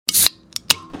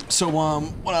So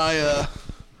when I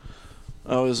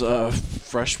was a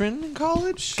freshman in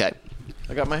college. Okay.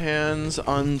 I got my hands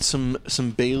on some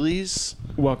Baileys.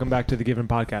 Welcome back to the Given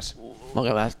Podcast.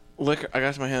 Welcome back. Liquor. I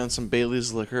got my hands on some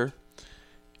Baileys liquor,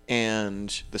 and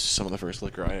this is some of the first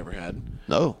liquor I ever had.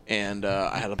 Oh. And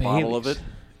I had a bottle of Baileys. it.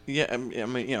 Yeah, I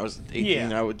mean, I was 18.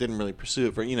 Yeah. I didn't really pursue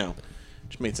it for,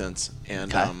 just made sense.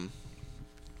 And Okay.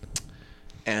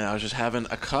 and I was just having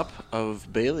a cup of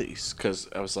Baileys because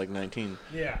I was like 19.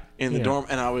 Yeah. In the dorm,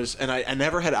 and I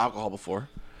never had alcohol before.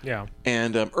 Yeah.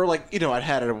 And or I'd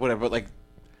had it or whatever, but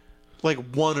like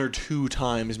one or two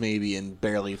times maybe, and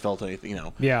barely felt anything.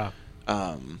 Yeah.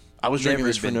 I was drinking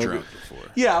this for no good. Before.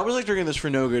 Yeah, I was drinking this for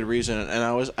no good reason, and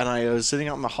I was sitting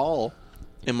out in the hall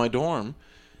in my dorm,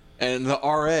 and the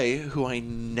RA, who I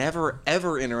never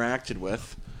ever interacted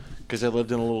with because I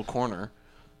lived in a little corner,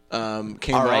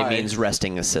 came RA by. means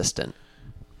resting assistant.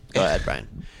 Go ahead, Brian.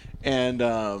 And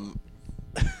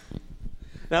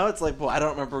now it's like, well, I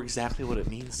don't remember exactly what it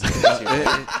means.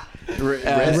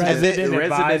 Resident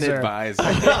advisor.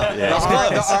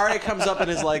 The RA comes up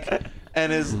and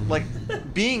is like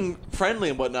being friendly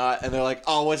and whatnot, and they're like,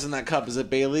 "Oh, what's in that cup? Is it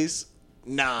Bailey's?"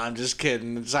 Nah, I'm just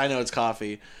kidding. I know it's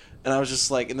coffee. And I was just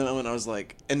like, in the moment, I was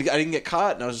like, and I didn't get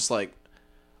caught, and I was just like,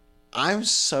 I'm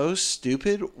so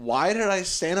stupid. Why did I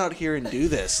stand out here and do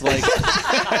this? Like,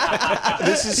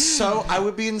 this is so. I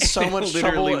would be in so much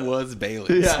trouble. Literally was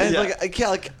Bailey's. Yeah, and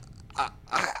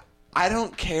I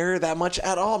don't care that much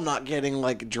at all. I'm not getting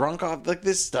drunk off. Like,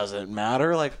 this doesn't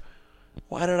matter. Like,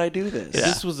 why did I do this? Yeah.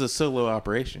 This was a solo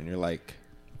operation. You're like,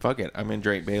 fuck it. I'm gonna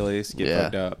drink Bailey's, get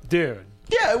fucked up. Dude.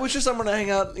 Yeah, it was just I'm gonna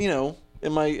hang out,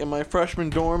 in my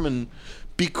freshman dorm and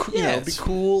be cool, be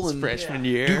cool and freshman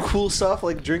year. do cool stuff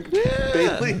like drink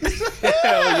Bailey's.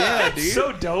 Hell yeah, dude.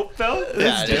 So dope, though.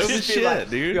 Yeah, It's dude. just Dope as be shit, like,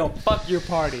 dude. Yo, fuck your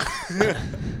party.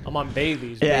 I'm on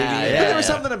Bailey's. Yeah, baby. yeah. There was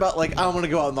something about I want to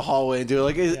go out in the hallway and do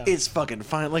it. It's fucking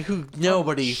fine. Like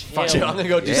nobody fucking. I'm gonna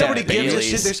go do Nobody some gives a Baileys.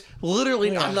 shit. There's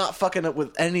literally Yeah. I'm not fucking up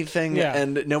with anything, Yeah.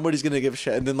 and nobody's gonna give a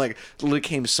shit. And then literally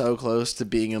came so close to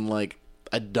being in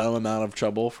a dumb amount of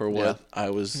trouble for what I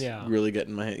was really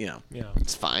getting my Yeah.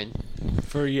 It's fine.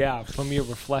 From your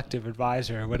reflective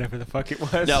advisor or whatever the fuck it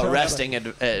was. No, resting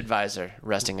advisor.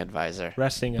 Resting advisor.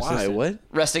 Resting Why? assistant. What?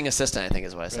 Resting assistant, I think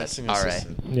is what I said. Resting All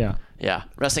assistant. right. Yeah. Yeah.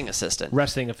 Resting assistant.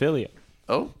 Resting affiliate.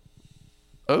 Oh,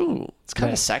 it's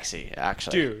kind of sexy,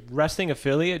 actually. Dude, resting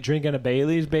affiliate, drinking a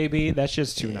Bailey's, baby, that's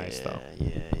just too nice, though.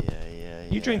 Yeah.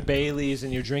 You drink Bailey's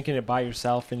and you're drinking it by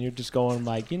yourself and you're just going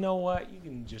you know what? You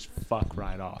can just fuck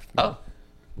right off. Oh,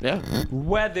 yeah.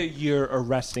 Whether you're a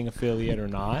resting affiliate or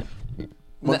not.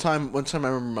 One time I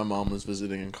remember my mom was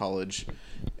visiting in college,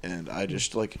 and I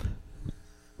just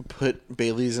put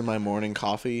Bailey's in my morning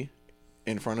coffee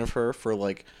in front of her for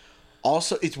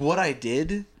also it's what I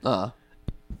did,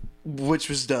 which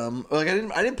was dumb. I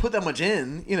didn't put that much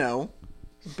in,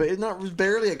 but it was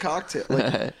barely a cocktail.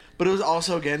 But it was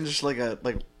also again just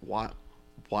why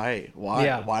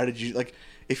Yeah. why did you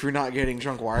if you're not getting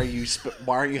drunk, why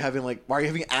are you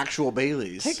having actual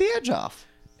Baileys? Take the edge off.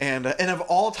 And of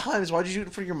all times, why did you do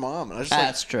it for your mom? And I was just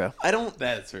That's true.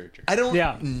 That's very true. I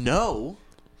don't know.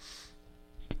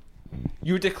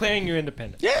 You were declaring your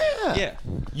independence. Yeah. Yeah.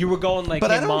 You were going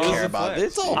But hey, I don't Mom, care about it.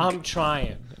 It's all I'm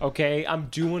trying, okay? I'm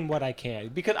doing what I can.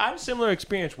 Because I have a similar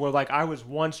experience where, I was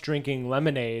once drinking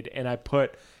lemonade and I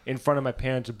put in front of my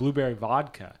parents a blueberry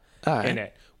vodka in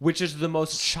it, which is the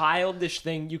most childish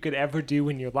thing you could ever do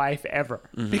in your life ever.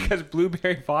 Because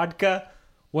blueberry vodka,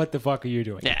 what the fuck are you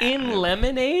doing? Nah. In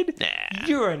lemonade? Nah.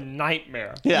 You're a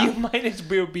nightmare. Yeah. You might as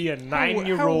well be a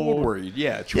 9-year-old. How old were you?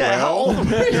 Yeah, 12. Yeah, how old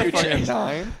were you, Fucking Chase?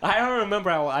 9. I don't remember.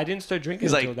 I didn't start drinking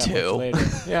He's until like that 2. much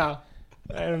later. Yeah.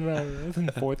 I don't know. It was in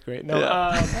the 4th grade. No,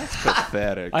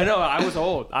 Pathetic. I know. I was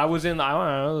old. I was in, I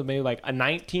don't know, maybe a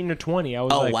 19 or 20. I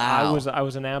was wow. I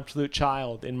was an absolute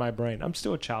child in my brain. I'm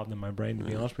still a child in my brain, to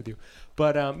be honest with you.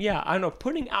 But, I don't know.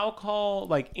 Putting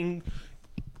alcohol,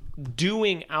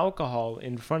 doing alcohol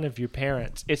in front of your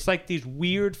parents, it's like these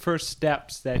weird first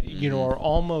steps that are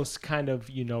almost kind of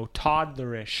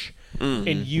toddlerish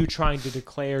in you trying to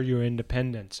declare your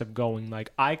independence, of going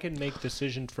I can make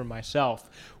decisions for myself,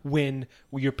 when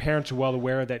your parents are well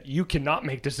aware that you cannot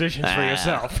make decisions for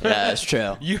yourself. Yeah, that's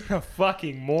true. You're a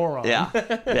fucking moron.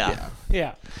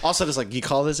 Yeah. Also, just you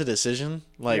call this a decision?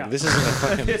 Yeah. This isn't a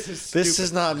fucking. This is stupid. This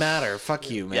does not matter. Fuck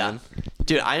you, man. Yeah.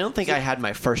 Dude, I don't think I had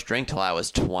my first drink till I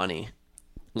was 20.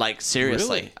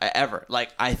 Seriously. Really? Ever.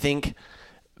 I think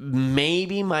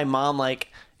maybe my mom,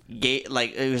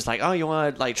 it was like, oh, you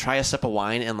want to like try a sip of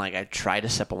wine, and like I tried a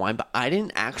sip of wine, but I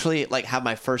didn't actually like have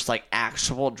my first like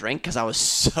actual drink because I was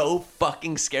so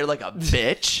fucking scared like a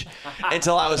bitch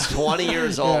until I was 20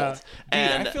 years old. Yeah. Dude,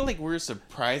 And I feel like we're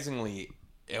surprisingly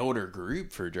elder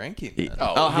group for drinking. Then.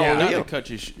 how yeah. old Not are to you? cut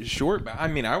you short, but I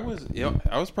mean, I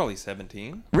was probably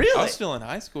 17. Really? I was still in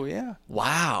high school. Yeah.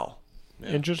 Wow.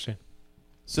 Interesting.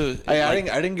 So I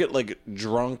didn't get like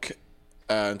drunk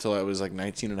until I was like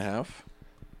 19 and a half.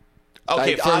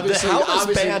 Okay, Like, for obviously- how this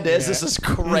obviously- band is, this is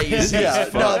crazy. Yeah,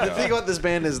 fuck no. up. The thing about this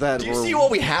band is that Do you see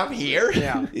what we have here?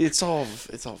 Yeah. it's all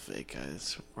fake,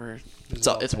 guys.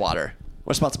 It's water.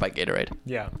 We're sponsored by Gatorade.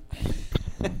 Yeah.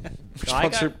 No, I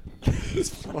got-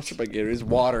 Sponsored by Gatorade. It's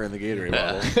water in the Gatorade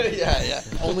bottle. yeah.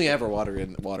 Only ever water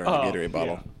in the Gatorade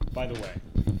bottle. yeah, by the way.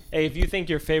 Hey, if you think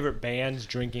your favorite band's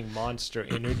drinking Monster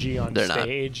Energy on They're not.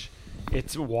 stage,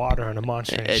 it's water and a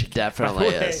Monster Energy. It definitely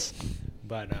by the way. is.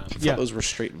 But I thought yeah. those were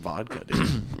straight vodka,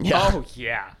 dude. Yeah. Oh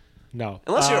yeah. No.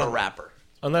 Unless you're a rapper.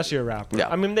 Unless you're a rapper. Yeah.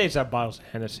 I mean, they just have bottles of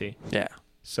Hennessy, Yeah.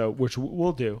 so which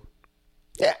we'll do.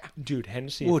 Yeah. Dude,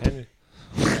 Hennessy. We'll is do. Hennessy.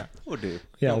 Yeah. we'll do.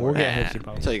 Yeah, we'll get Hennessy I'll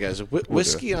bottles. tell you guys,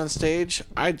 whiskey on stage.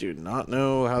 I do not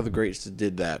know how the greats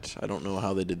did that. I don't know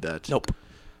how they did that. Nope.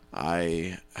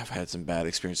 I have had some bad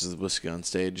experiences with whiskey on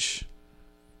stage.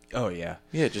 Oh yeah.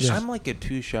 Yeah, just I'm like a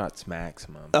 2 shots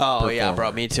maximum. Oh yeah, bro.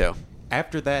 performer. Me too.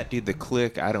 After that, dude, the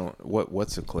click. I don't.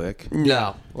 What's a click?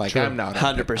 No. Like True. I'm not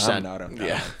 100%. I'm not.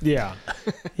 yeah. Yeah.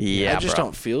 Yeah, I just bro.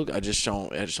 don't feel. I just don't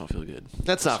feel good.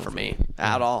 That's not for me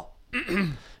at all.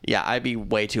 Yeah, I'd be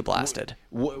way too blasted.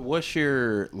 What's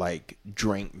your like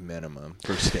drink minimum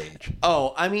for stage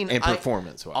Oh, I mean, and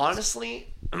performance wise?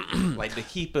 honestly, like to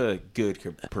keep a good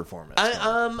performance.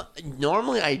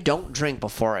 normally I don't drink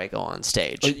before I go on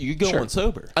stage. You go on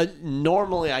sober.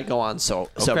 Normally I go on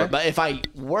sober, but if I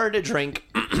were to drink,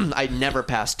 I'd never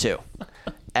pass 2.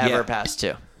 Ever Yeah. pass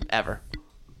 2. Ever.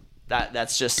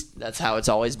 That's how it's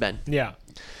always been. Yeah.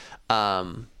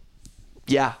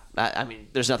 Yeah, I mean,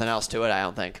 there's nothing else to it. I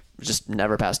don't think. Just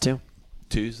never pass 2.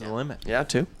 2's the limit. Yeah,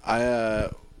 2. I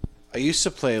used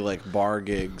to play like bar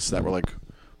gigs that were like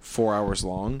 4 hours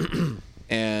long,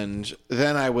 and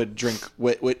then I would drink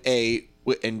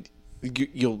and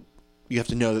you have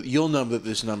to know that you'll know that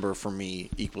this number for me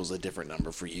equals a different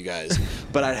number for you guys,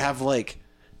 but I'd have like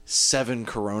 7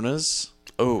 Coronas.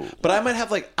 Oh, But I might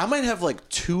have like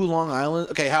 2 Long Island.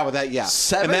 Okay, how about that? Yeah,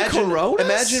 7 Coronas?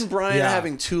 Imagine Brian Yeah.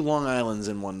 having 2 Long Islands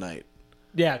in one night.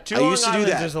 Yeah. 2 I Long used to do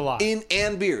Islands that is a lot.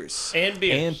 and beers. And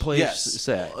beers. And play Yes.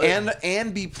 set.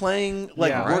 and be playing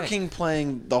like Yeah. working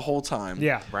playing the whole time.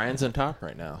 Yeah. Brian's on top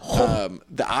right now.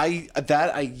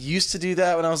 I used to do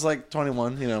that when I was like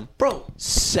 21. You know, bro,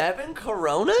 7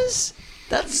 Coronas?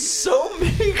 That's so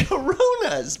many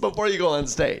Coronas before you go on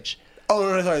stage. oh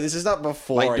no, sorry, this is not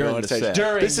before Like I go during on the stage. set.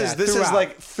 During This is that, this is throughout.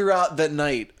 like throughout the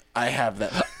night. I have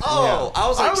that. Oh, I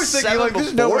was like, I was thinking 7 like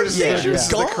there's no before way this stage. is You're this is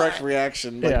the gone. correct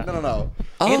reaction. Like, Yeah. no.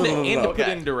 And, Oh, and to put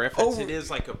okay. into reference, it is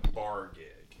like a bar gig.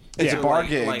 It's Yeah. a bar Like-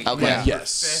 gig. Like, Okay. like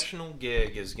Yes. professional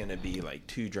gig is going to be like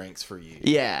 2 drinks for you.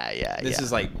 Yeah. This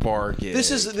is like bar gig.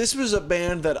 This was a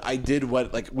band that I did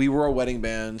we were a wedding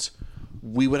band.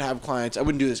 We would have clients. I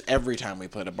wouldn't do this every time we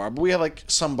played a bar, but we had like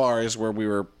some bars where we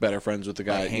were better friends with the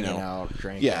guy. Like hanging you know, out,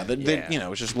 drinking. yeah, they you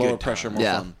know, it's just lower Good pressure, time. more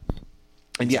Yeah. fun.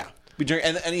 And yeah, we drink,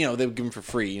 and you know they would give them for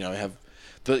free. You know,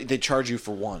 they charge you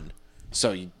for one,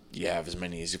 so you have as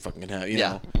many as you fucking can have. You Yeah.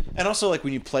 know, and also like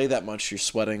when you play that much, you're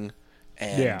sweating,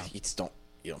 and Yeah. you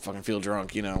don't fucking feel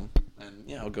drunk. You know, and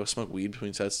yeah, I'll go smoke weed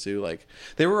between sets too. Like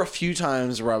there were a few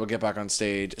times where I would get back on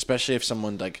stage, especially if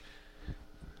someone like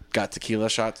got tequila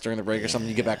shots during the break or something.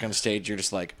 You get back on stage, you're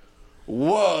just like,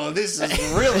 whoa, this is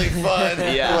really fun.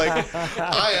 Yeah. Like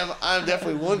I'm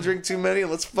definitely 1 drink too many.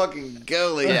 Let's fucking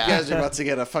go. Like Yeah. you guys are about to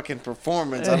get a fucking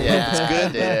performance. I don't know if it's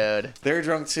good. dude. They're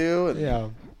drunk too. And Yeah.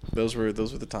 those were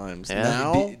the times. Yeah.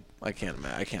 Now I can't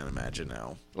imagine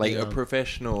now. like Yeah. a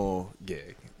professional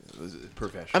gig.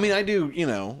 Professional. I mean,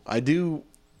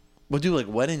 we'll do like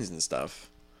weddings and stuff.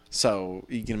 So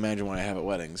you can imagine what I have at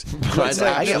weddings. Right, It's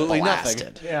I get absolutely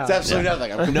blasted. nothing. Yeah. It's absolutely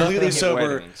nothing. I'm Nothing completely at sober.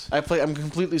 weddings. I'm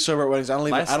completely sober at weddings. I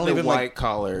That's don't the even white like.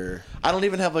 collar. I don't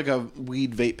even have like a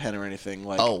weed vape pen or anything.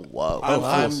 Like, Oh, whoa.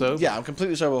 I'm sober? yeah, I'm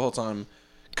completely sober the whole time.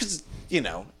 Because you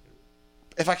know,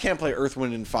 if I can't play Earth,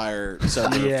 Wind, and Fire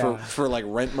sober Yeah. for like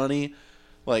rent money,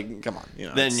 like come on, you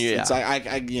know. Then it's,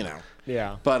 I you know.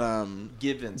 Yeah. But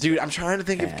Given. dude, I'm trying to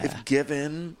think if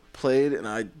Given played and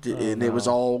I did, and it was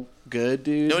no. all good,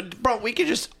 dude. No, bro, we could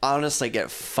just honestly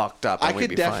get fucked up. I And we'd could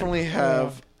be definitely fine.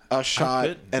 have a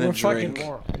shot and a We're fucking drink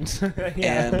morons.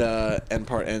 Yeah.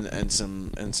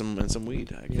 and some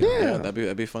weed. Yeah, that'd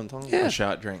be a fun time. A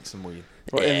shot, drink, some weed.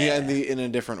 Well, in a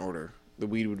different order. The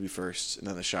weed would be first, and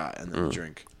then the shot, and then the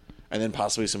drink, and then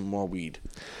possibly some more weed,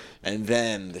 and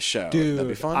then the show. Dude, that'd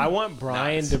be fun. I want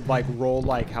Brian to like roll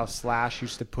like how Slash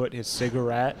used to put his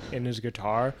cigarette in his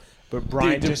guitar, but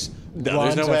Brian just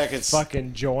runs there's no way I a could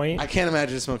fucking joint. I can't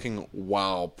imagine smoking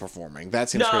while performing. That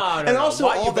seems No, crazy. no, and no. also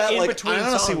Why- all that, in like, between I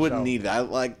honestly songs, wouldn't though. need that.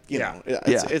 Like, you know,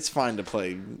 it's fine to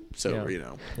play sober, Yeah. you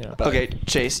know. Yeah. But Okay,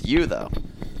 Chase, you though.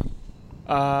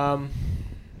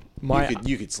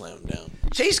 you could slam him down.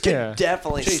 Chase could Yeah.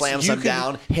 definitely Chase, slam you some could-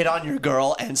 down, hit on your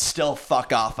girl, and still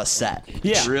fuck off a set.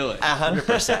 Yeah. Really?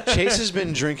 100%. Chase has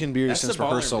been drinking beer That's since the baller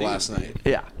rehearsal dude. last night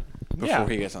Yeah. before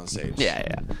he gets on stage. Yeah,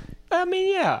 yeah. I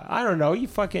mean, yeah, I don't know. You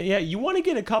fucking you want to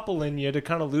get a couple in you to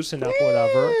kind of loosen up,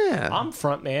 whatever. Yeah. I'm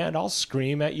front man. I'll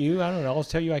scream at you. I don't know. I'll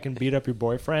tell you I can beat up your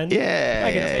boyfriend. Yeah,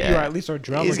 I can yeah, you yeah. or at least our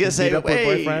drummer He's can gonna say, beat up her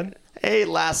boyfriend. hey,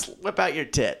 lass, whip out your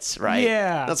tits, right?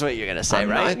 Yeah. That's what you're going to say, I'm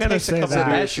not right? gonna takes a say couple that.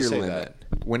 of That's your say limit.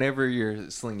 Whenever you're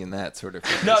slinging that sort of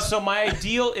thing. No, so my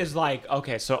ideal is like,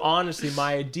 okay, so honestly,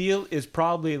 my ideal is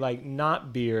probably like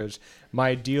not beers. My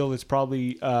ideal is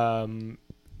probably,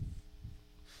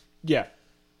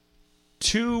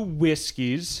 2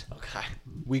 whiskeys. Okay.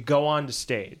 We go on to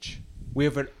stage. We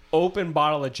have an open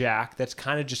bottle of Jack that's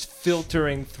kind of just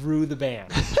filtering through the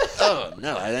band. Oh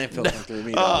no, that ain't filtering through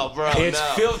me. Oh, bro, It's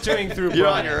no. filtering through You're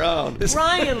Brian. on your own.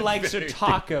 Brian likes to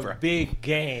talk a big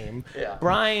game. Yeah.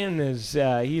 Brian is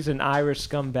he's an Irish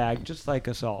scumbag just like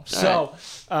us all. So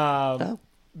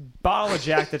bottle of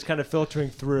Jack that's kind of filtering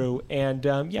through, and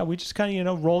we just kind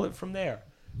of roll it from there.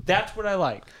 That's what I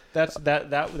like.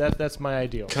 That's my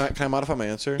ideal. Can I modify my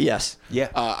answer? Yes. Yeah.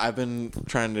 I've been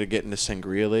trying to get into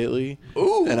sangria lately.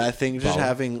 Ooh. And I think just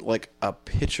having like a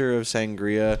pitcher of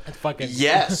sangria, Fucking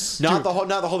Yes. not the whole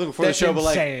thing before the that's show, but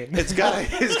insane. like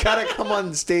it's gotta come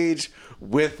on stage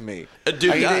with me.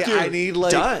 Dude, I need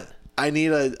like done. I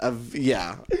need a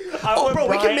yeah. I want bro,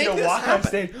 we can Brian make to this walk on happen.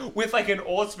 stage with like an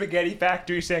old spaghetti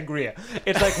factory sangria.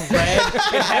 It's like red.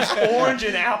 It has orange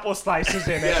and apple slices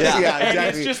in it. Yeah, And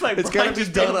exactly. it's just like It's Brian gotta be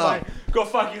just done being up. like, go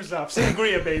fuck yourself,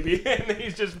 sangria baby, and then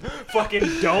he's just fucking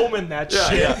doming that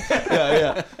shit.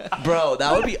 Yeah. Bro,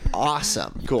 that would be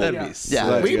awesome. Cool. That'd be Yeah,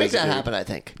 Glad we you can make guys that agree. happen, I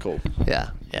think. Cool. Yeah.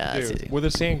 Yeah, that's Dude, easy. with a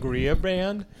sangria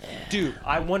band, dude.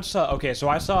 I once saw. Okay, so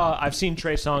I've seen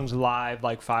Trey Songz live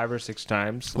like 5 or 6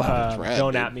 times. Wow, that's rad,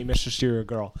 Don't dude. at me, Mr. Stereo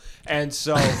Girl. And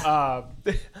so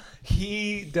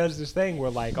he does this thing where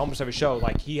like almost every show,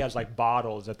 like he has like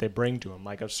bottles that they bring to him,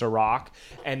 like a Ciroc,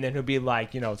 and then he'll be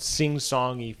like,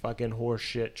 sing-songy fucking horse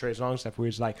shit Trey Songz stuff where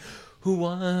he's like, who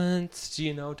wants,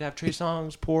 to have Trey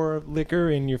Songz pour liquor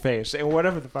in your face and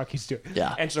whatever the fuck he's doing.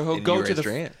 Yeah. And so he'll And go you to raise the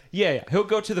your hand. he'll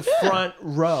go to the front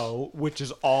row, which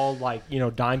is all like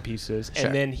dime pieces, Sure.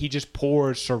 and then he just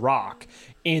pours Ciroc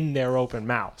in their open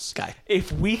mouths. Okay.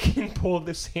 If we can pull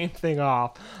the same thing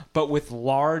off, but with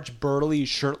large, burly,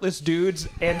 shirtless dudes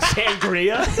and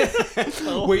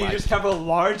sangria, where you just have a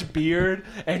large beard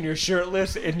and you're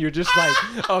shirtless and you're just like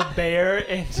a bear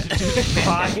and just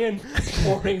Brian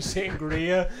pouring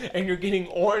sangria and you're getting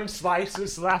orange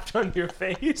slices slapped on your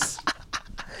face.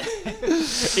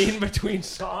 In between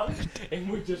songs, and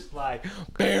we're just like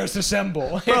bears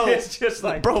assemble. Bro, And it's just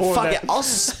like Bro, pour fuck that- it. I'll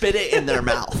spit it in their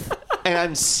mouth. And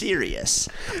I'm serious.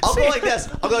 I'll go like this.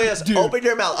 Open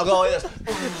your mouth. I'll go like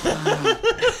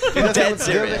this. Dead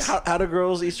serious. How do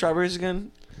girls eat strawberries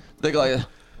again? They go like this.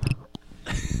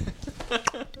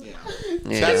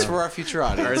 That's for our future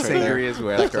Our audience. right there. sangria is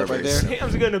way That after clip right there.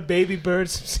 Sam's gonna baby bird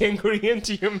some sangria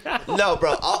into your mouth. No,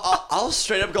 bro. I'll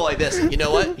straight up go like this. You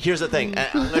know what? Here's the thing. And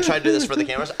I'm gonna try to do this for the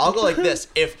cameras. I'll go like this.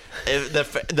 If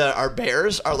our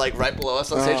bears are like right below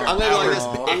us on stage, I'm gonna go like this.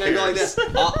 I'm gonna go like this.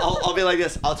 I'll be like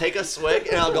this. I'll take a swig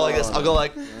and I'll go like this. I'll go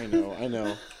like. I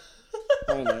know.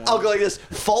 I'll go like this,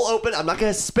 full open. I'm not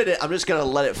gonna spit it. I'm just gonna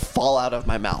let it fall out of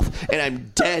my mouth, and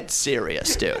I'm dead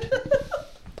serious, dude.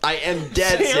 I am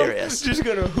dead Sam, serious. Just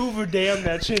gonna Hoover dam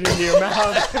that shit into your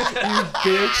mouth,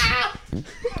 you bitch.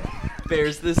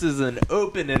 Bears, this is an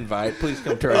open invite. Please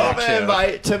come to our next Open show.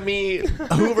 invite to me,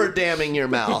 Hoover damming your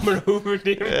mouth. I'm gonna Hoover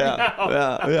dam your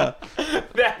mouth. Yeah.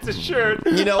 That's a shirt.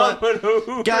 You know I'm what, gonna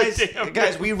Hoover dam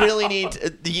guys, we really need.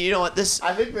 You know what? This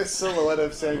I think this silhouette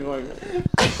of saying going like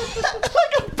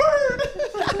a bird,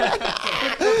 like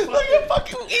a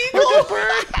fucking eagle.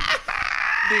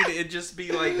 dude, it'd just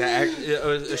be like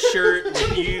a shirt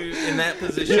with you in that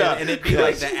position, and it'd be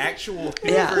like the actual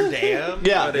Hoover Dam.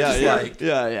 Yeah, but it's like,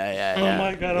 yeah. Oh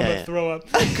my god, I'm gonna throw up.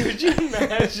 Could you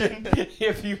imagine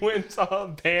if you went and saw a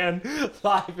band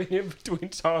live and in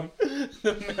between songs,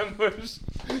 the members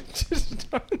just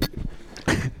started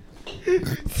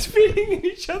spitting in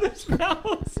each other's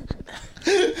mouths?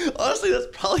 Honestly, that's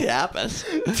probably happened.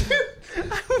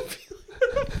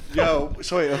 Yo,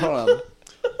 so wait, hold on.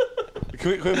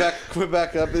 Can we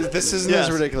back up? This isn't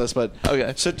as ridiculous, but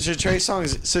Okay. So Trey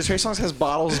Songz has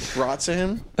bottles brought to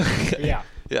him. Yeah.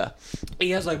 Yeah.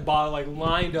 He has like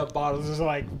lined up bottles of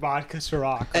like vodka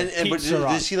Ciroc. And peach but Ciroc.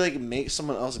 does he like make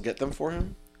someone else get them for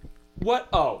him? What?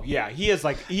 Oh yeah, he has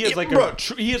like bro.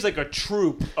 he has like a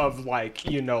troupe of like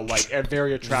a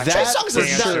very attractive. Trey Songz is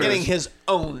not dancers. getting his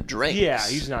own drink. Yeah,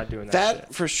 he's not doing that. That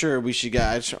shit. for sure we should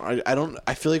get.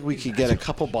 I feel like we could get a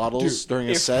couple bottles during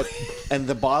a set, and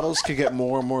the bottles could get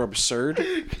more and more absurd.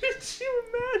 Could you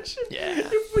imagine? Yeah.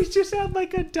 If we just had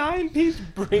like a dime piece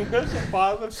bring us a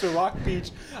bottle of Ciroc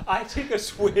Peach, I take a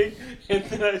swig and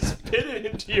then I spit it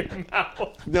into your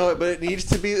mouth. No, but it needs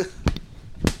to be.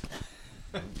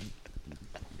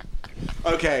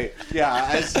 Okay, yeah.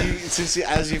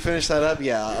 As you finish that up,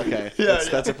 yeah. Okay,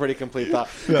 that's a pretty complete thought.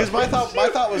 Because my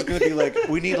thought was gonna be like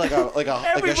we need like a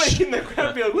Everybody in the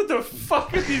crowd be like, "What the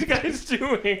fuck are these guys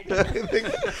doing?"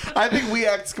 I think we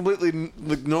act completely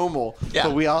like normal. Yeah.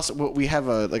 But we have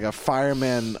a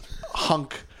fireman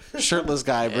hunk shirtless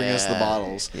guy bring us the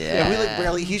bottles. Yeah. And we like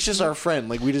barely. He's just our friend.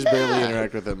 Like we just barely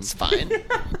interact with him. It's fine.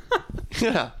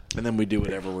 Yeah. And then we do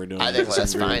whatever we're doing. I think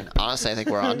that's fine. Honestly, I think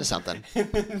we're onto something.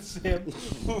 And then Sam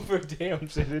Hoover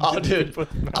dams it. Oh, dude.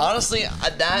 Honestly,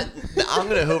 I'm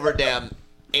gonna Hoover Dam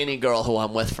any girl who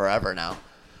I'm with forever now.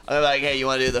 I'm gonna be like, hey, you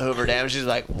want to do the Hoover Dam? She's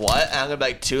like, what? And I'm gonna be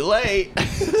like, too late. I'm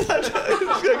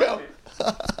just gonna go.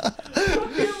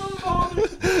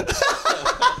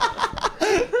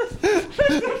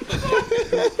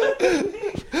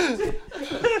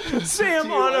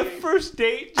 Sam on a first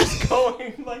date just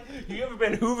going like, "You ever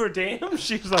been Hoover Dam?"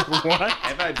 She's like, "What?"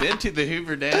 have I been to the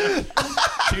Hoover Dam?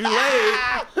 Too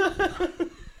late.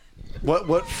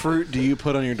 What fruit do you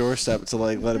put on your doorstep to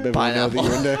like let everyone know that Pineapple.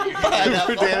 you're into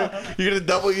Hoover Dam? You're gonna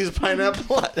double use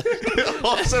pineapple.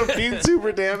 Also being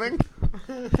super damming.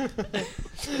 Wait,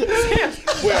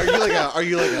 are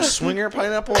you like a swinger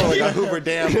pineapple or like a Hoover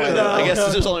Dam pineapple? I guess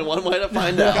there's only one way to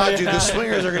find out. God, dude, the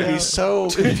swingers are gonna be so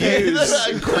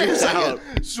confused. Creeps out.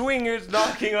 Swingers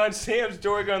knocking on Sam's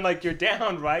door, going like, "You're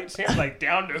down, right?" Sam's like,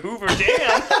 "Down to Hoover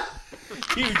Dam."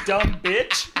 You dumb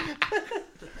bitch.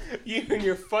 You and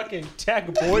your fucking tech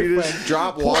boyfriend. You just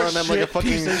drop water on them like a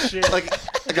fucking like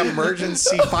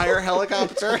emergency fire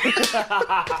helicopter.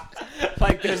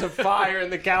 Like there's a fire in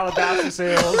the Calabasas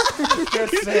Hills.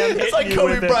 Just Sam It's like hitting you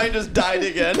Kobe with it. Bryant just died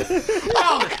again.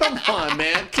 Oh, come on,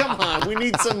 man. Come on. We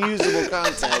need some usable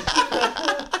content.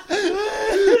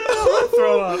 I'll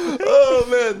throw up. Oh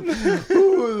man,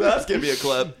 ooh, that's gonna be a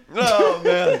clip. Oh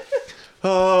man.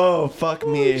 Oh fuck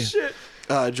me. Shit.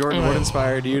 Jordan, what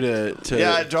inspired you to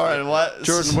Yeah, Jordan. What?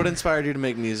 Jordan, what inspired you to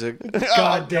make music?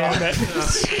 God damn it.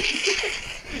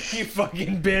 You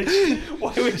fucking bitch.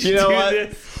 Why would you, You know do what?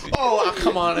 this? Oh,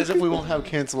 come on, as if we won't have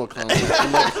cancelable content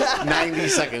in like 90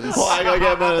 seconds. Well, I gotta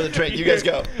get another drink. You guys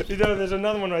go. You know, there's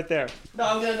another one right there. No,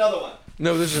 I'm getting another one.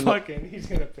 No, this is Fucking, he's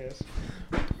gonna piss.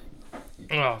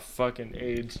 Oh, fucking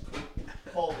AIDS.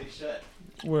 Holy shit.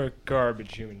 We're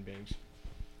garbage human beings.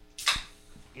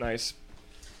 Nice.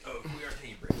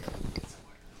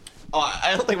 Oh,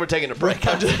 I don't think we're taking a break.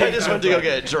 I just went to go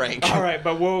get a drink. All right,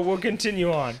 but we'll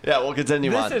continue on. Yeah, we'll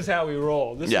continue on. This is how we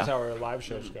roll. This Yeah. is how our live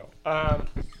shows go.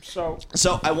 So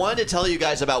So I wanted to tell you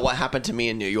guys about what happened to me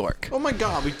in New York. Oh my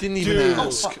god, we didn't even Dude.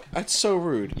 ask. That's so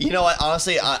rude. You know what?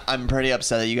 Honestly, I'm pretty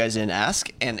upset that you guys didn't ask,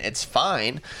 and it's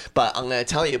fine. But I'm going to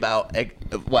tell you about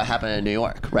what happened in New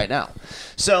York right now.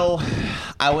 So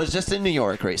I was just in New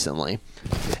York recently,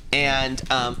 and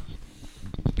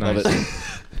Love it.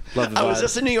 Love the I was vibe.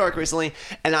 just in New York recently,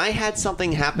 and I had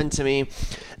something happen to me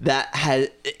that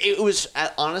it was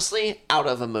honestly out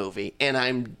of a movie, and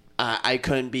I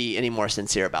couldn't be any more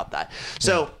sincere about that.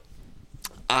 So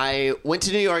I went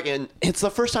to New York, and it's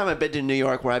the first time I've been to New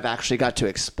York where I've actually got to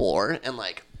explore and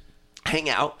like hang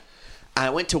out. I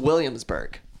went to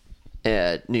Williamsburg,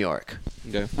 New York,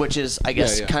 Okay. which is I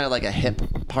guess Yeah. kind of like a hip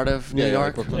part of New Yeah, like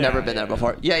York. Brooklyn. Never Yeah, been there yeah.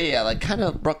 before. Yeah, like kind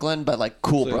of Brooklyn, but like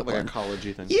cool Brooklyn. Like a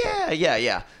college-y thing.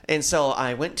 Yeah. And so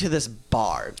I went to this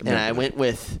bar, and I went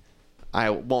with, I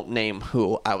won't name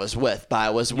who I was with, but I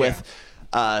was with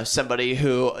somebody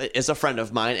who is a friend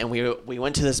of mine, and we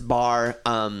went to this bar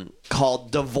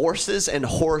called Divorces and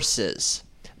Horses.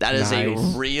 That is a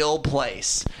Nice. real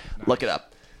place. Look it up.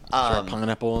 Is there a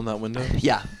pineapple in that window?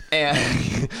 Yeah, and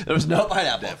there was no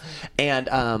pineapple. And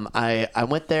I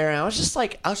went there, and I was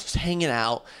just hanging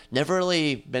out. Never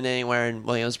really been anywhere in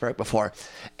Williamsburg before,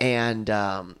 and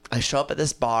I show up at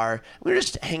this bar. We were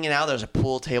just hanging out. There's a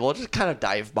pool table, just kind of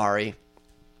dive bar-y.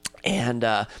 And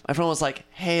my friend was like,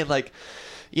 "Hey, like,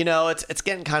 you know, it's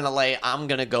getting kind of late. I'm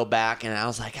gonna go back." And I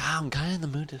was like, "I'm kind of in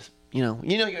the mood to."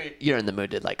 You're in the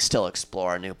mood to like still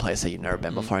explore a new place that you've never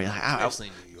been before. You're like, Especially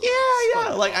in New York.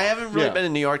 yeah. Like I haven't really Yeah. been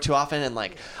in New York too often, and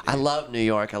like I love New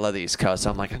York. I love the East Coast. So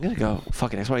I'm like, I'm gonna go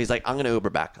fucking explore. He's like, I'm gonna Uber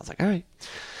back. I was like, all right.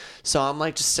 So I'm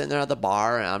like just sitting there at the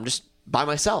bar, and I'm just by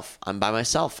myself. I'm by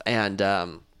myself, and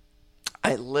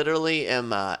I literally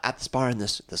am at this bar, and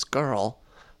this girl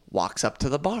walks up to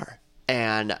the bar.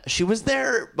 And she was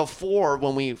there before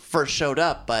when we first showed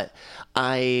up, but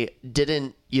I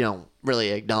didn't, really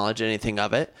acknowledge anything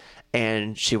of it.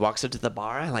 And she walks up to the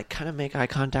bar. I like kind of make eye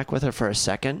contact with her for a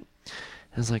second. And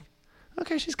I was like,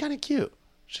 okay, she's kind of cute.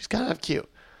 And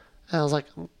I was like,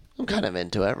 I'm kind of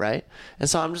into it, right? And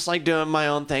so I'm just like doing my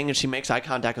own thing, and she makes eye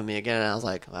contact with me again. And I was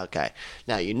like, okay.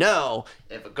 Now,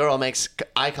 if a girl makes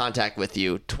eye contact with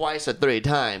you twice or 3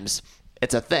 times,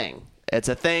 it's a thing. It's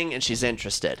a thing, and she's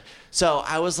interested. So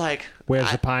I was like,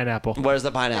 Where's the pineapple? Where's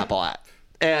the pineapple at?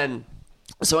 And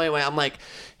so anyway, I'm like,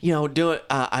 do it.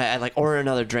 I like order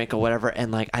another drink or whatever,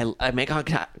 and like I make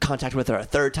contact with her a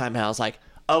 3rd time, and I was like,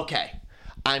 okay,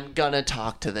 I'm gonna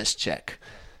talk to this chick.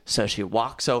 So she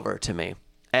walks over to me.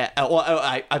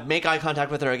 I make eye contact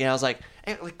with her again. I was like,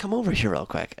 hey, like, come over here real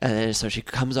quick. And then, so she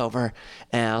comes over,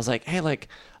 and I was like, hey, like.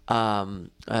 I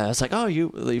was like, oh,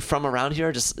 you from around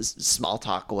here? Just small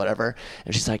talk or whatever.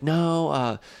 And she's like,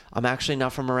 no, I'm actually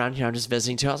not from around here. I'm just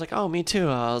visiting too. I was like, oh, me too.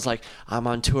 I was like, I'm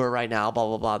on tour right now, blah,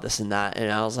 blah, blah, this and that.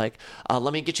 And I was like,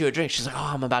 let me get you a drink. She's like,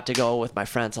 oh, I'm about to go with my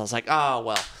friends. I was like, oh,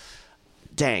 well,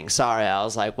 dang, sorry. I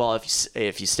was like, well,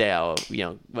 if you stay,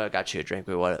 I got you a drink.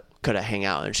 We could have hang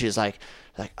out. And she's like,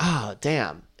 oh,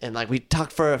 damn. And like we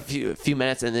talked for a few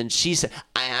minutes, and then she said,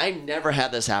 I never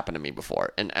had this happen to me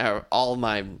before, and all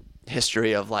my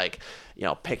history of like,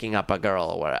 picking up a girl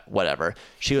or whatever.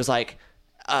 She was like,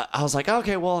 I was like,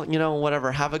 okay, well,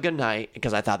 whatever, have a good night,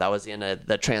 because I thought that was the end of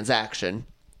the transaction.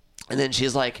 And then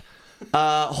she's like,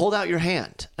 hold out your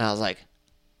hand. And I was like,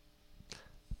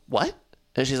 what?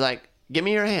 And she's like, give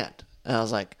me your hand. And I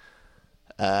was like,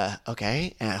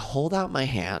 okay. And I hold out my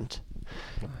hand,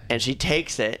 and she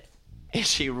takes it. And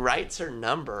she writes her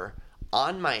number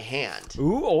on my hand.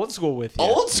 Ooh, old school with you.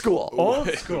 Old school.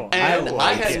 And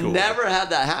I had never had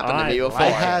that happen to me before.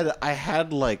 I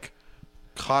had like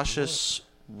cautious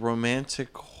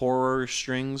romantic horror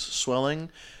strings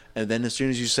swelling, and then as soon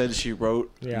as you said she wrote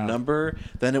number,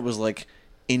 then it was like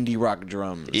indie rock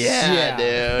drums. Yeah,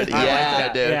 dude.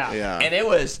 Yeah, dude. Yeah. And it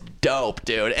was dope,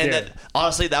 dude. And then,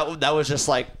 honestly, that was just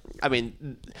like, I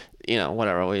mean,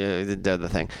 whatever, we did the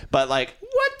thing. But like,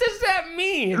 What does that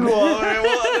mean?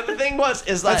 well, the thing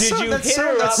is like, Did you hit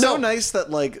her That's up? so nice that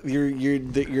like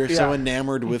you're so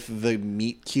enamored with the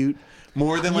meet cute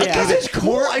more than like Yeah. It's cool.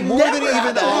 more I than never even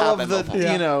had that all of happen the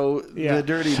before. the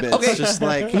dirty bits. Okay. Just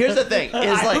like here's the thing: is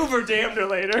I like, Hoover damned her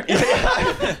later.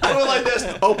 I went like this.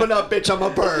 Open up, bitch! I'm a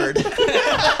bird.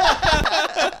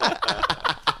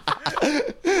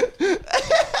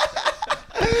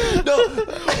 No,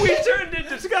 We turned it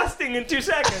disgusting in 2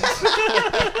 seconds.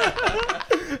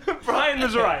 Brian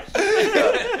was right.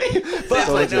 but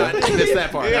like, No, I didn't miss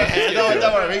that part.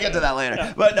 don't worry, we get to that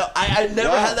later. But no, I never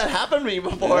had that happen to me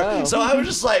before. Wow. So I was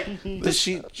just like,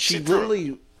 she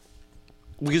literally,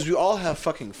 because we all have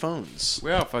fucking phones.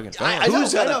 We're all fucking I fine. know,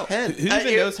 Who's got I know. a pen? Who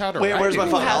even knows how to Wait, write? where's my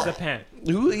Who phone? has a pen?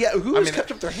 Who's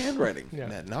kept up their handwriting?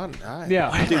 Yeah. Not I.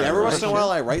 Yeah. Dude, every once in a while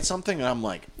I write something and I'm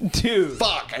like, Dude.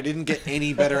 fuck, I didn't get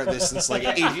any better at this since like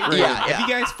 8th grade. Yeah. If you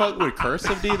guys fuck with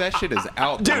cursive, dude, that shit is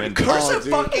out the dude, window. cursive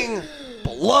dude. fucking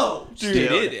blows, dude.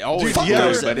 It always fuck does,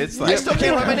 cursive. but it's I like still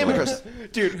can't write my name in cursive.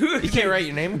 Dude, who? you can't write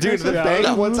your name. in Dude, the cursive? bank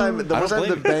No. one time the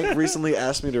blame bank recently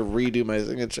asked me to redo my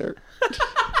signature.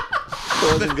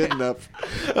 It wasn't good enough.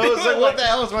 I was like, what the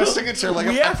hell is my signature? Like,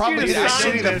 We I asked you probably to did it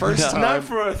sign shitty the this, first time. not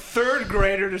for a 3rd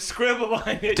grader to scribble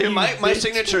behind it. Dude, you my bitch.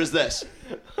 signature is this.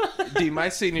 Dude, my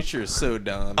signature is so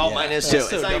dumb. Oh, mine is too. It's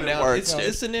so It's not dumb even down. words.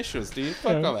 It's initials, dude.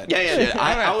 Fuck all that. Yeah, dude. I don't I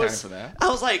have time was for that. I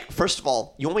was like, first of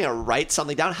all, you want me to write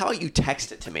something down? How about you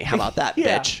text it to me? How about that,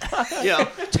 Yeah.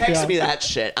 bitch? Text me that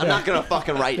shit. I'm not gonna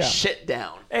fucking write shit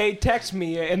down. Hey, text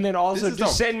me, and then also This is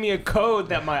just dumb. send me a code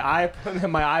that my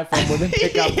iPhone will then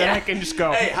pick up. Then I can just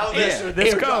go, Hey, how this? answer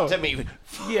this Airdrop code. to me.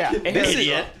 Yeah,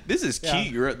 Idiot. This is cute. Yeah.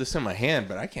 You wrote this in my hand,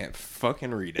 but I can't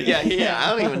fucking read it. Yeah. I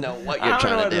don't even know what you're I don't know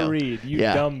trying how to do. to read, you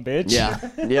Yeah. dumb bitch.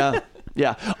 Yeah.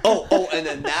 Yeah. Oh, and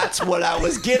then that's what I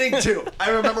was getting to. I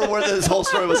remember where this whole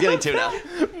story was getting to now.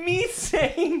 Me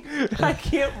saying I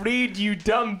can't read, you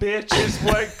dumb bitch, is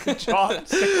what John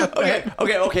said.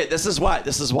 Okay. This is why.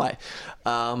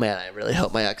 Oh man, I really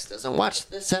hope my ex doesn't watch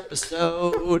this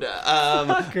episode.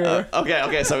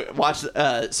 Okay. So watch.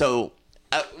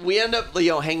 We end up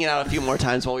hanging out a few more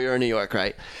times while we were in New York,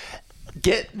 right?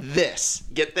 Get this.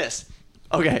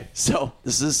 Okay, so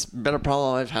this has been a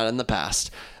problem I've had in the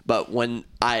past. But when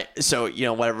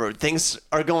whatever, things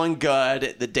are going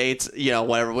good, the dates,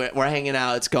 whatever, we're hanging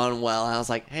out, it's going well. And I was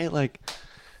like, hey,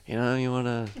 you want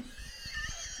to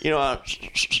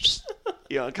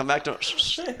come back to,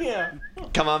 Yeah.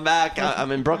 come on back.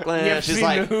 I'm in Brooklyn. You ever She's seen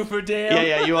like, the Hoover Dam?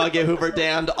 yeah, you want to get Hoover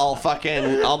damned? I'll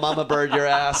mama bird your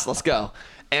ass. Let's go.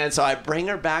 And so I bring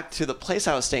her back to the place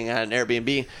I was staying at, an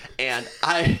Airbnb, and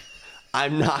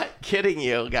I'm not kidding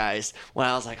you guys. When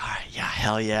I was like, all right, yeah,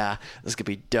 hell yeah, this could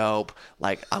be dope.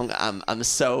 Like, I'm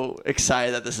so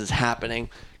excited that this is happening,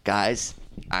 guys.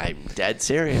 I'm dead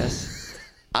serious.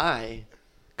 I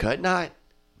could not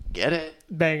get it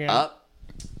Bang it. up.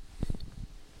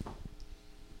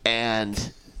 And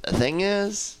the thing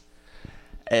is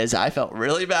I felt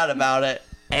really bad about it.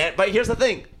 But here's the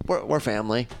thing: we're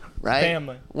family, right?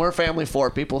 Family. We're family.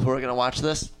 4 people who are gonna watch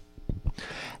this.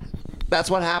 That's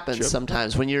what happens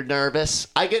sometimes when you're nervous.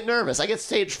 I get nervous. I get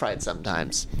stage fright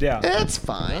sometimes. Yeah. It's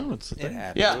fine. It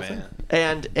happens, Yeah. man.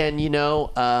 And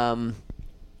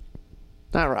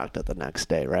I rocked it the next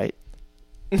day, right?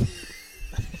 I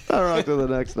rocked it the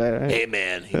next day, right? Hey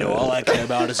man, all I care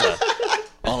about is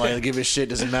all I give a shit.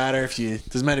 Doesn't matter if you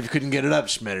couldn't get it up.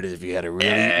 Just mattered if you had a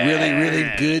really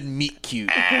good meet cute.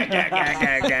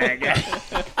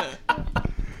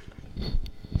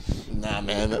 Nah,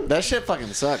 man, that shit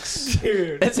fucking sucks.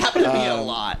 Dude. It's happened to me a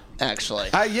lot, actually.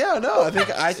 I've dealt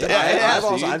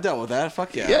with that.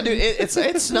 Fuck yeah. Yeah, dude,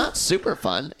 it's not super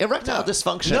fun. Erectile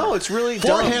dysfunction. No, it's really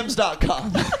dumb.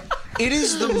 Forhims.com. It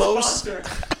is the most.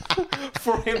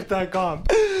 Forhim.com.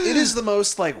 It is the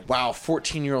most like, wow,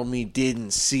 14-year-old me didn't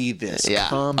see this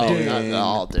coming. Oh, not at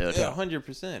all, dude. Yeah,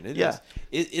 100%. It Yeah.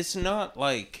 is. It's not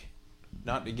like,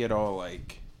 not to get all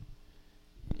like,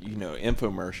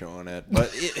 infomercial on it, but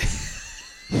it.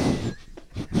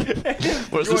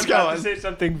 Where's You this were about going? to say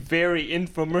something very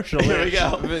infomercial. Here we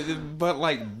go. But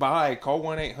like, call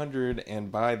 1-800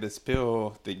 and buy this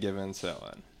pill that Given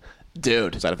selling.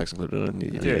 Dude. Side effects included.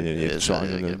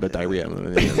 But diarrhea.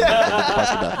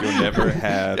 You'll never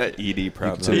have ED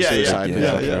problems.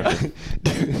 Yeah.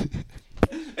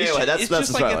 Anyway, that's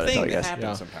just what like I a wanted to tell thing you that guys.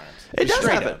 happens sometimes. It does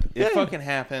Straight happen. up. It Yeah. fucking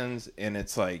happens, and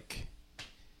it's like,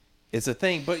 it's a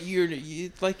thing. But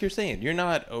like you're saying, you're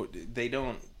not. They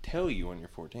don't tell you when you're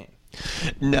 14.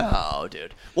 No,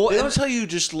 dude. Well, They don't tell you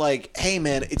just like, hey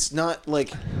man, it's not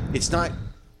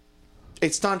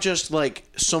just like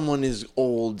someone is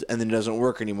old and then doesn't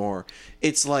work anymore.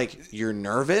 It's like you're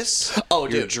nervous. Oh,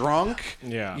 you're dude. drunk.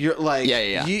 Yeah. You're like,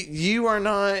 Yeah. You are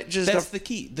not just. That's the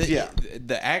key.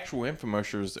 The actual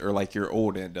infomercials are like you're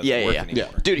old and it doesn't work anymore.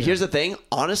 Dude, here's the thing.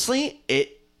 Honestly,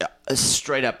 it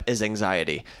straight up is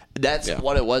anxiety. That's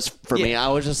what it was for me. I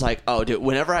was just like, oh, dude.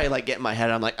 Whenever I like get in my head,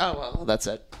 I'm like, oh, well, that's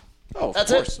it. Oh,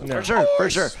 That's of course. it. For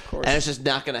sure. And it's just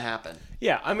not gonna happen.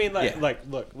 Yeah, I mean,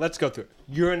 look, let's go through it.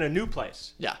 You're in a new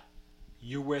place. Yeah.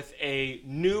 You're with a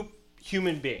new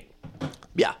human being.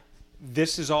 Yeah.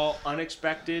 This is all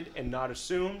unexpected and not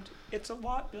assumed. It's a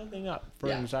lot building up for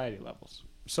Yeah. anxiety levels.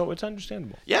 So it's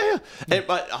understandable. Yeah.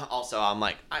 But also, I'm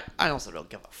like, I also don't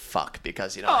give a fuck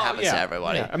because it happens to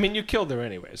everybody. Yeah. I mean, you killed her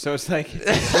anyway, so it's like,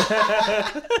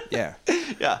 Yeah.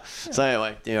 Yeah. So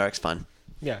anyway, New York's fun.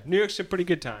 yeah, New York's a pretty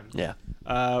good time. Yeah.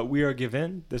 We are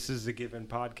Given. This is the Given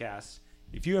podcast.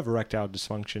 If you have erectile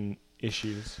dysfunction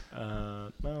issues,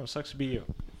 well, it sucks to be you.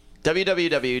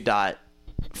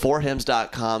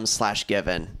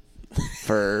 www.forhims.com/given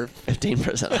for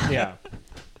 15% off. Yeah.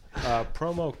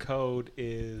 Promo code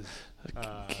is.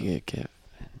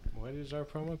 What is our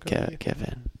promo code?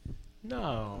 Given.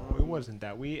 No, it wasn't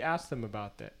that. We asked them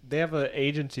about that. They have an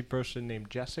agency person named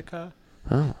Jessica.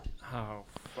 Oh. Oh,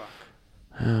 fuck.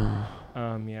 Oh.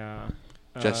 Yeah.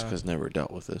 Jessica's never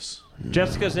dealt with this.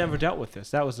 Jessica's never dealt with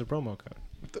this. That was the promo code.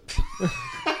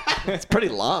 It's pretty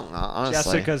long,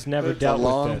 honestly. Jessica's never It's dealt a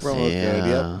long with this. promo code.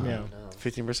 Yep. Yeah.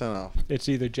 15% off. It's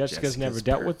either Jessica's never Jessica's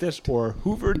dealt with this or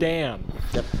Hoover Dam.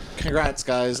 Yep. Congrats,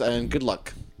 guys, and good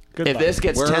luck. Good If luck. this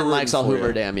gets We're 10 rooting likes, I'll for Hoover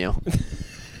you. damn you.